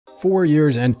4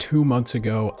 years and 2 months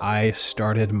ago, I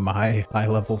started my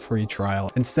high-level free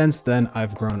trial. And since then,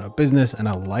 I've grown a business and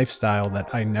a lifestyle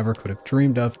that I never could have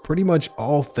dreamed of, pretty much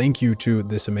all thank you to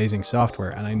this amazing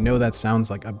software. And I know that sounds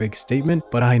like a big statement,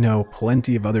 but I know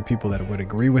plenty of other people that would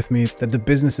agree with me that the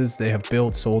businesses they have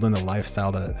built, sold, and the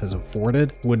lifestyle that it has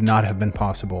afforded would not have been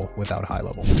possible without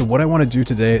HighLevel. So what I want to do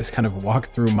today is kind of walk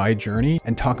through my journey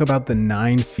and talk about the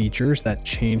 9 features that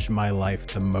changed my life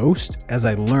the most as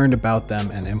I learned about them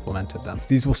and implemented them.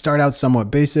 These will start out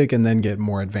somewhat basic and then get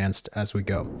more advanced as we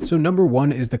go. So number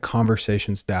 1 is the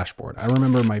conversations dashboard. I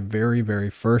remember my very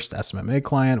first SMMA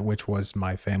client, which was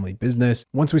my family business.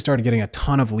 Once we started getting a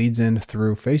ton of leads in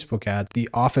through Facebook ads, the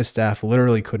office staff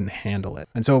literally couldn't handle it.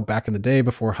 And so back in the day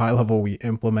before HighLevel, we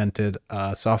implemented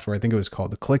a software, I think it was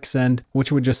called the ClickSend,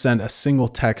 which would just send a single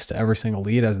text to every single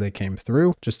lead as they came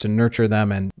through, just to nurture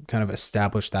them and kind of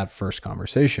establish that first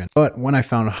conversation. But when I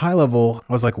found HighLevel,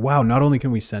 I was like, wow, not only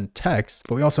can we send text,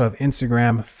 but we also have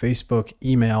Instagram, Facebook,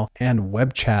 email, and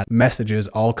web chat messages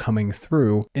all coming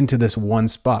through into this one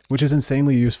spot, which is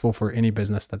insanely useful for any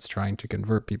business that's trying to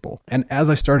convert people. And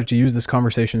as I started to use this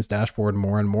conversations dashboard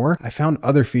more and more, I found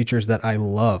other features that I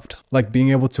loved, like being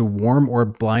able to warm or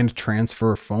blind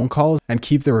transfer phone calls and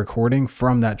keep the recording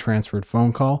from that transferred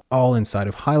phone call all inside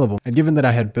of HighLevel. And given that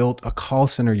I had built a call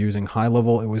center using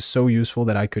HighLevel, it was so useful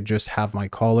that I could just have my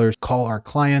callers call our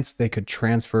clients. They could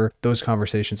transfer those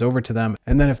conversations over to them.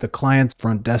 And then if the client's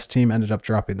front desk team ended up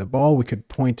dropping the ball, we could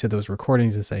point to those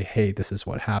recordings and say, hey, this is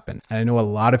what happened. And I know a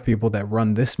lot of people that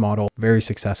run this model very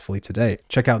successfully today.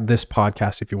 Check out this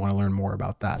podcast if you want to learn more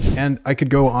about that. And I could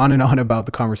go on and on about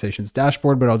the conversations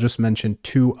dashboard, but I'll just mention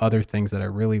 2 other things that I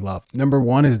really love. Number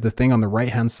 1 is the thing on the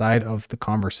right-hand side of the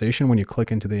conversation. When you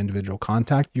click into the individual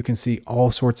contact, you can see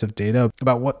all sorts of data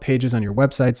about what pages on your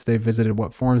websites they've visited,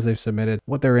 what forms they've submitted,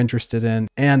 what they're interested in.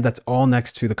 And that's all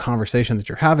next to the conversation that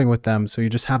you're having with them. So you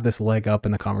just have this leg up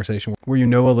in the conversation where you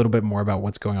know a little bit more about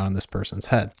what's going on in this person's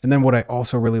head. And then what I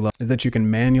also really love is that you can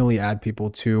manually add people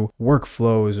to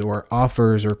workflows or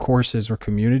offers or courses or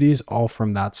communities all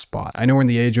from that spot. I know we're in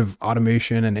the age of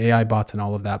automation and AI bots and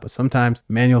all of that, but sometimes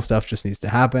manual stuff just needs to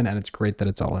happen, and it's great that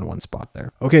it's all in one spot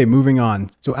there. Okay, moving on.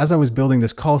 So as I was building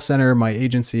this call center, my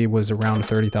agency was around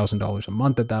 $30,000 a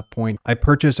month at that point. I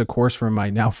purchased a course from my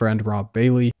now friend Rob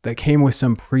Bailey that came with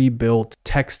some pre-built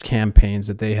text campaigns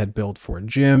that they had built for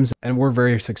gyms and were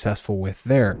very successful with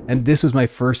there. And this was my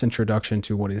first introduction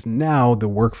to what is now the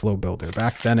workflow builder.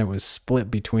 Back then it was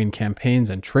split between campaigns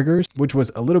and triggers, which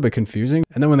was a little bit confusing.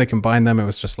 And then when they combined them, it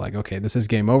was just like, okay, this is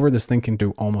game over. This thing can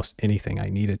do almost anything I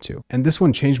need it to. And this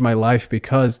one changed my life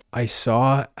because I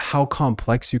saw how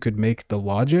complex you could make the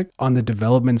logic on the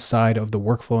development side of the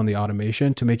workflow and the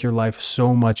automation to make your life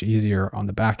so much easier on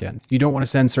the back end. You don't want to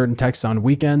send certain texts on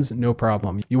weekends, no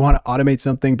problem. You want to automate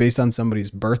something based on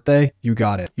somebody's birthday, you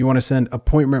got it. You want to send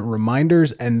appointment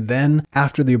reminders, and then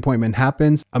after the appointment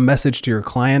happens, a message to your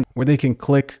client where they can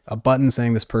click a button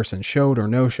saying this person showed or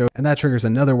no showed, and that triggers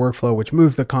another workflow which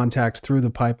moves the contact through the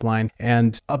pipeline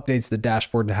and updates the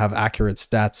dashboard to have accurate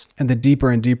stats. And the deeper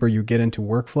and deeper you get into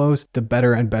workflows, the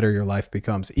better and better your life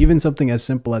becomes. Even something as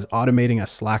simple as automating a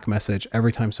Slack message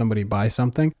every time somebody buys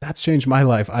something, that's changed my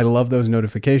life. I love those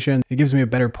notifications. It gives me a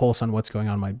better pulse on what's going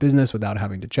on in my business without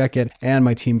having to check it, and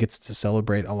my team gets to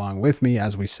celebrate along with me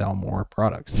as we sell more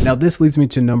products. Now this leads me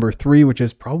to number 3, which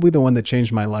is probably the one that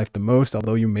changed my life the most,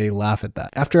 although you may laugh at that.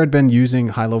 After I'd been using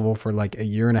HighLevel for like a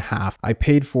year and a half, I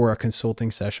paid for a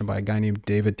consulting session by a guy named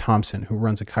David Thompson, who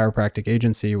runs a chiropractic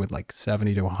agency with like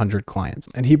 70 to 100 clients.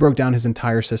 And he broke down his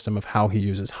entire system of how he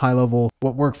uses HighLevel,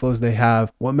 what workflows they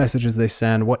have, what messages they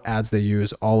send, what ads they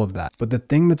use, all of that. But the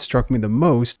thing that struck me the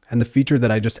most, and the feature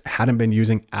that I just hadn't been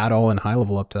using at all in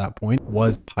HighLevel up to that point,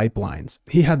 was pipelines.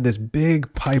 He had this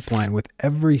big pipeline with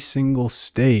every single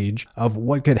stage of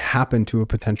what could happen to a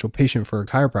potential patient for a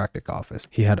chiropractic office.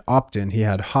 He had opt-in, he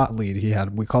had hot lead, he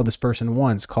had, we called this person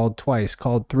once, called twice,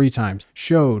 called 3 times,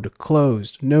 showed,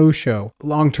 closed, no show,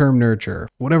 long-term nurture,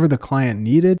 whatever the client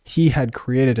needed, he had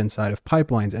created inside of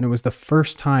pipelines. And it was the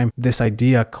first time this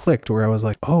idea clicked where I was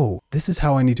like, oh, this is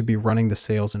how I need to be running the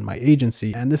sales in my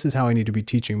agency. And this is how I need to be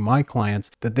teaching my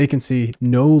clients that they can see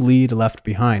no lead left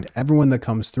behind. Everyone that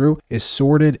comes through is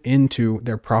sorted into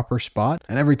their proper spot.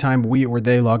 And every time we or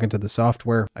they log into the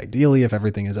software, ideally, if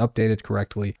everything is updated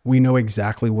correctly, we know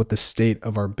exactly what the state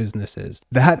of our business is.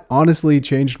 That honestly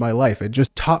changed my life. It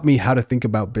just taught me how to think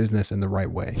about business in the right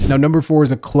way. Now, number 4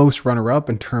 is a close runner-up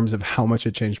in terms of how much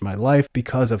it changed my life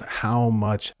because of how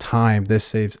much time this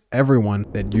saves everyone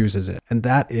that uses it. And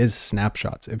that is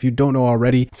snapshots. If you don't know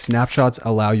already, snapshots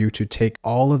allow you to take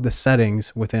all of the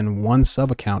settings within one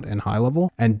sub account in HighLevel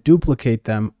and duplicate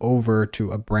them over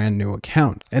to a brand brand new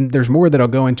account. And there's more that I'll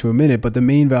go into in a minute, but the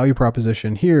main value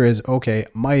proposition here is, okay,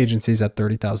 my agency's at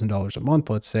 $30,000 a month.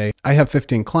 Let's say I have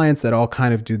 15 clients that all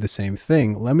kind of do the same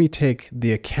thing. Let me take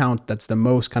the account that's the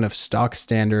most kind of stock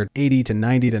standard, 80 to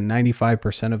 90 to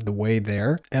 95% of the way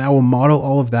there, and I will model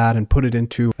all of that and put it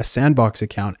into a sandbox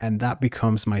account, and that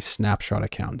becomes my snapshot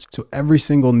account. So every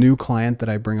single new client that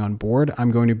I bring on board,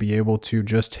 I'm going to be able to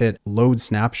just hit load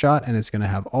snapshot, and it's going to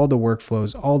have all the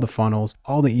workflows, all the funnels,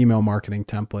 all the email marketing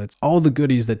templates, all the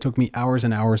goodies that took me hours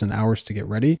and hours and hours to get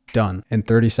ready, done. In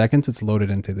 30 seconds, it's loaded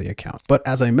into the account. But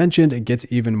as I mentioned, it gets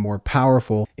even more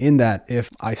powerful in that if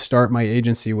I start my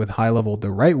agency with GoHighLevel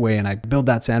the right way and I build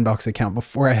that sandbox account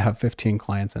before I have 15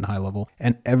 clients in GoHighLevel,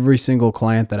 and every single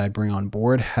client that I bring on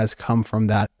board has come from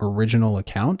that original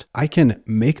account, I can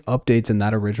make updates in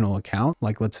that original account.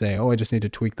 Like let's say, oh, I just need to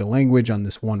tweak the language on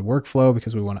this one workflow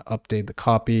because we want to update the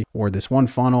copy or this one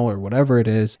funnel or whatever it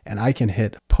is. And I can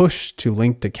hit push to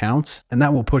linked accounts, and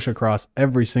that will push across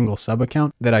every single sub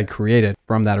account that I created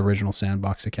from that original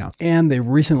sandbox account. And they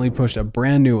recently pushed a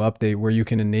brand new update where you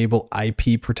can enable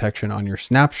IP protection on your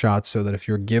snapshots so that if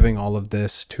you're giving all of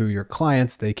this to your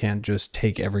clients, they can't just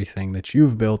take everything that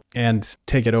you've built and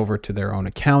take it over to their own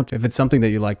account. If it's something that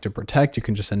you like to protect, you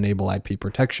can just enable IP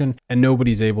protection and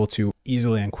nobody's able to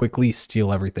easily and quickly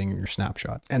steal everything in your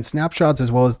snapshot. And snapshots,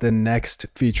 as well as the next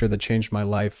feature that changed my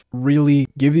life, really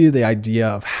give you the idea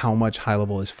of how much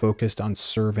GoHighLevel is focused on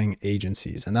serving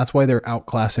agencies. And that's why they're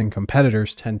outclassing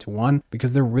competitors 10 to 1,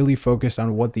 because they're really focused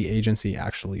on what the agency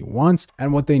actually wants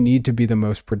and what they need to be the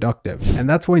most productive. And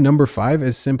that's why number 5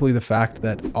 is simply the fact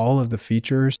that all of the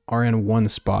features are in one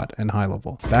spot in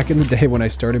GoHighLevel. Back in the day when I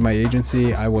started my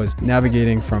agency, I was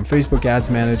navigating from Facebook Ads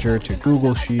Manager to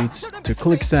Google Sheets to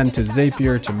ClickSend to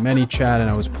Zapier to ManyChat, and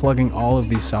I was plugging all of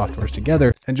these softwares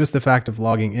together. And just the fact of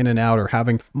logging in and out or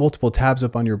having multiple tabs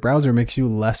up on your browser makes you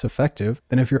less effective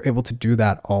than if you're able to do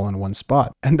that all in one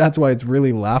spot. And that's why it's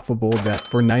really laughable that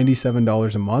for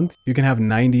 $97 a month, you can have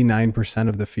 99%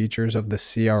 of the features of the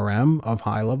CRM of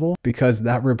GoHighLevel, because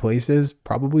that replaces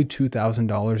probably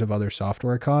 $2,000 of other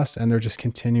software costs, and they're just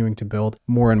continuing to build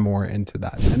more and more into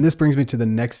that. And this brings me to the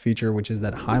next feature, which is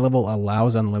that GoHighLevel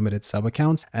allows unlimited sub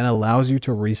accounts and allows you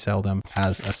to resell them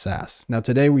as a SaaS. Now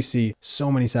today we see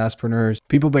so many SaaSpreneurs,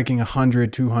 people making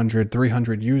 100, 200,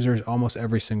 300 users almost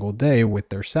every single day with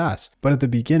their SaaS. But at the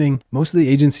beginning, most of the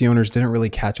agency owners didn't really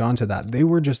catch on to that. They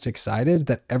were just excited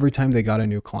that every time they got a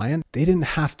new client, they didn't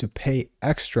have to pay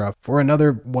extra for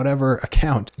another whatever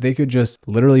account. They could just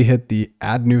literally hit the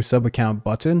add new sub account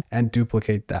button and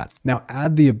duplicate that. Now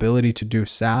add the ability to do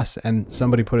SaaS, and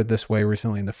somebody put it this way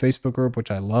recently in the Facebook group,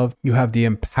 which I love. You have the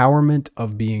empowerment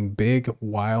of being big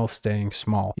while staying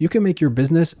small. You can make your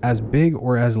business as big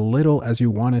or as little as you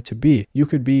want it to be. You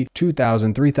could be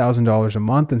 $2,000, $3,000 a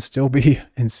month and still be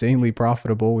insanely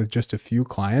profitable with just a few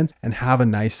clients and have a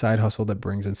nice side hustle that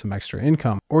brings in some extra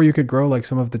income. Or you could grow like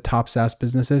some of the top SaaS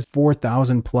businesses,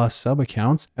 4,000 plus sub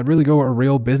accounts, and really go a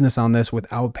real business on this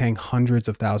without paying hundreds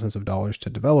of thousands of dollars to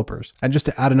developers. And just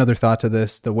to add another thought to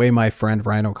this, the way my friend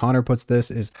Ryan O'Connor puts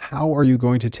this is, how are you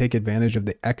going to take advantage of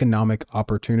the economic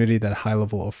opportunity that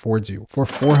GoHighLevel affords you? For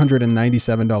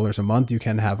 $497 a month, you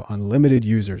can have unlimited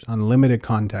users, unlimited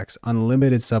contacts,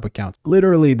 unlimited sub accounts.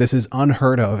 Literally, this is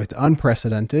unheard of. It's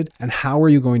unprecedented. And how are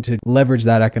you going to leverage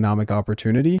that economic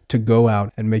opportunity to go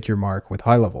out and make your mark with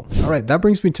GoHighLevel? All right, that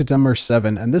brings me to number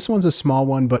 7. And this one's a small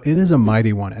one, but it is a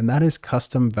mighty one. And that is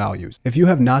custom values. If you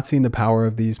have not seen the power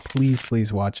of these,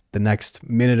 please watch the next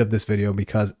minute of this video,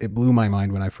 because it blew my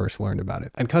mind when I first learned about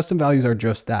it. And custom values are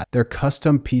just that. They're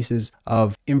custom pieces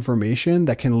of information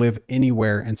that can live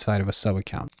anywhere inside of a sub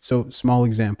account. So small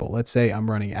example, let's say I'm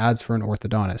running ads for an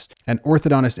orthodontist, and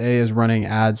orthodontist A is running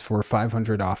ads for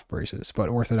 500 off braces, but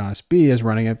orthodontist B is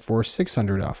running it for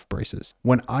 600 off braces.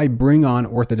 When I bring on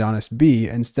orthodontist B,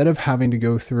 instead of having to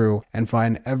go through and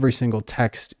find every single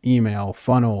text, email,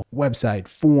 funnel, website,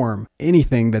 form,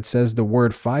 anything that says the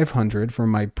word 500 from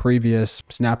my previous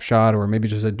snapshot or maybe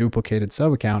just a duplicated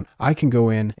sub account, I can go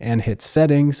in and hit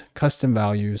settings, custom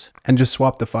values, and just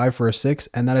swap the 5 for a 6,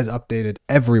 and that is updated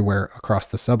everywhere across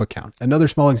the sub account. Another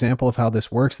small example of how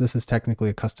this works, this is technically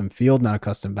a custom field, not a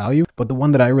custom value, but the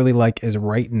one that I really like is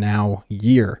right now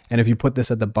year. And if you put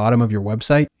this at the bottom of your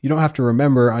website, you don't have to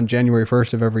remember on January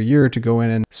 1st of every year to go in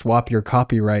and swap your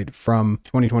copyright from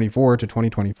 2024 to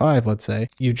 2025, let's say.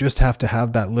 You just have to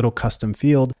have that little custom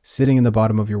field sitting in the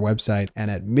bottom of your website,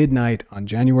 and at midnight on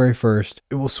January 1st,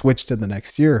 it will switch to the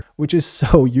next year, which is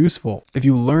so useful. If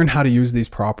you learn how to use these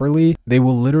properly, they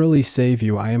will literally save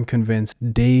you, I am convinced,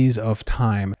 days of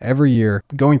time every year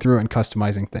going through and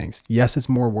customizing things. business. Yes, it's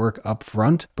more work up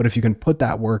front, but if you can put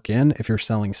that work in, if you're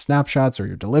selling snapshots or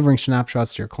you're delivering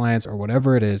snapshots to your clients or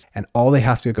whatever it is, and all they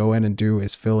have to go in and do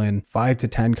is fill in 5 to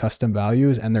 10 custom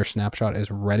values and their snapshot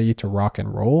is ready to rock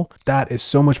and roll, that is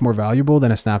so much more valuable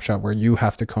than a snapshot where you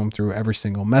have to comb through every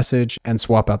single message and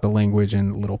swap out the language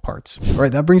in little parts. All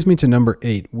right, that brings me to number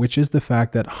 8, which is the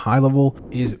fact that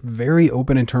HighLevel is very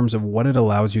open in terms of what it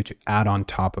allows you to add on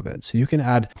top of it. So you can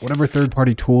add whatever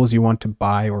third-party tools you want to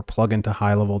buy or plug into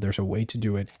HighLevel. There's a way to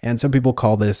do it. And some people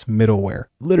call this middleware.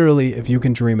 Literally, if you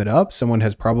can dream it up, someone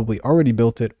has probably already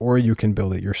built it, or you can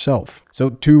build it yourself. So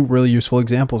 2 really useful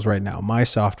examples right now. My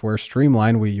software,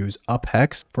 Streamline, we use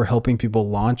UpHex for helping people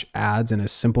launch ads in a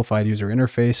simplified user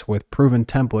interface with proven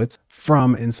templates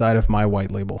from inside of my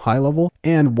white label HighLevel.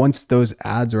 And once those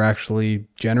ads are actually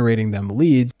generating them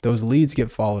leads, those leads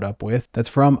get followed up with, that's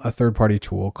from a third-party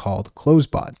tool called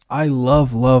CloseBot. I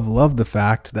love the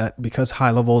fact that because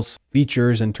HighLevel's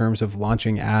features in terms of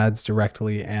launching ads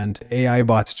directly and AI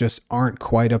bots just aren't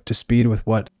quite up to speed with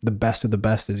what the best of the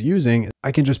best is using,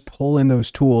 I can just pull in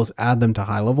those tools, add them to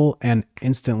HighLevel, and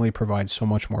instantly provide so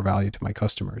much more value to my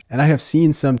customers. And I have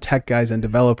seen some tech guys and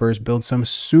developers build some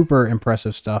super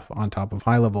impressive stuff on top of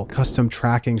HighLevel, custom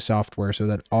tracking software so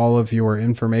that all of your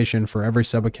information for every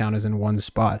sub account is in one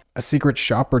spot, a secret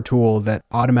shopper tool that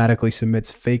automatically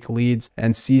submits fake leads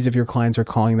and sees if your clients are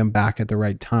calling them back at the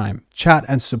right time, chat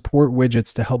and support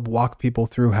widgets to help walk people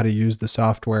through how to use the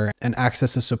software, and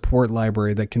access a support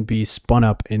library that can be spun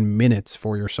up in minutes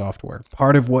for your software.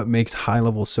 Part of what makes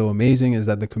HighLevel so amazing is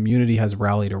that the community has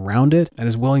rallied around it and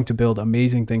is willing to build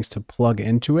amazing things to plug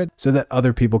into it so that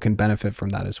other people can benefit from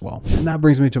that as well. And that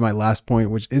brings me to my last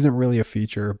point, which isn't really a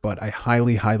feature, but I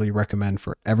highly recommend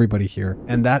for everybody here.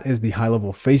 And that is the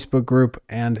HighLevel Facebook group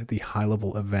and the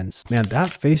HighLevel events. Man,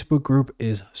 that Facebook group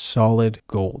is solid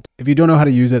gold. If you don't know how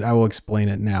to use it, I will explain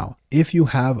it now. If you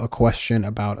have a question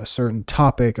about a certain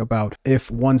topic, about if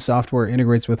one software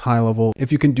integrates with HighLevel,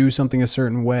 if you can do something a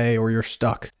certain way, or you're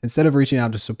stuck, instead of reaching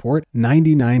out to support,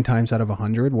 99 times out of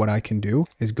 100, what I can do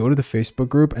is go to the Facebook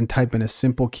group and type in a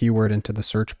simple keyword into the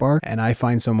search bar, and I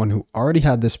find someone who already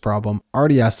had this problem,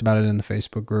 already asked about it in the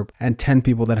Facebook group, and 10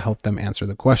 people that helped them answer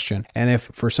the question. And if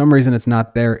for some reason it's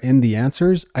not there in the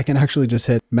answers, I can actually just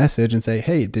hit message and say,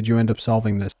 hey, did you end up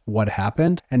solving this? What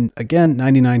happened? And again,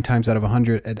 99 times out of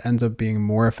 100, it ends up being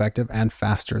more effective and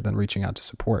faster than reaching out to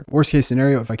support. Worst case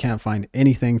scenario, if I can't find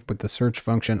anything with the search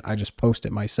function, I just post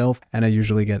it myself, and I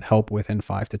usually get help within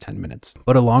 5 to 10 minutes.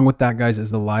 But along with that, guys, is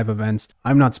the live events.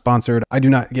 I'm not sponsored. I do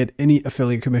not get any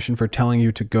affiliate commission for telling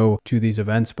you to go to these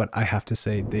events, but I have to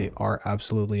say they are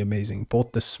absolutely amazing.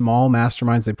 Both the small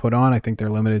masterminds they put on, I think they're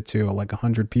limited to like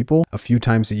 100 people a few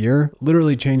times a year,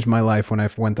 literally changed my life when I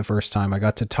went the first time. I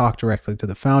got to talk directly to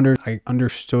the founders. I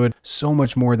understood so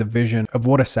much more the vision of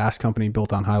what a SaaS company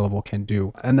built on HighLevel can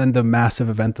do. And then the massive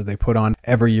event that they put on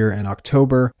every year in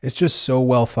October, it's just so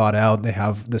well thought out. They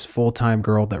have this full-time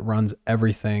girl that runs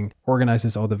everything,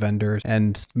 organizes all the vendors,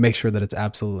 and makes sure that it's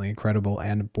absolutely incredible.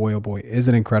 And boy, oh boy, is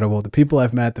it incredible. The people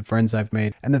I've met, the friends I've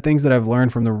made, and the things that I've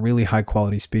learned from the really high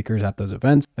quality speakers at those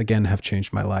events, again, have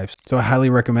changed my life. So I highly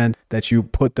recommend that you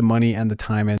put the money and the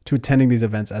time into attending these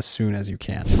events as soon as you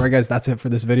can. All right, guys, that's it for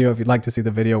this video. If you'd like to see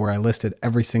the video where I listed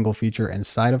every single feature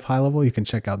inside of HighLevel, you can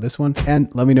check out this one.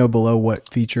 And let me know below what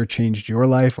feature changed your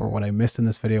life or what I missed in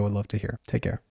this video. Would love to hear. Take care.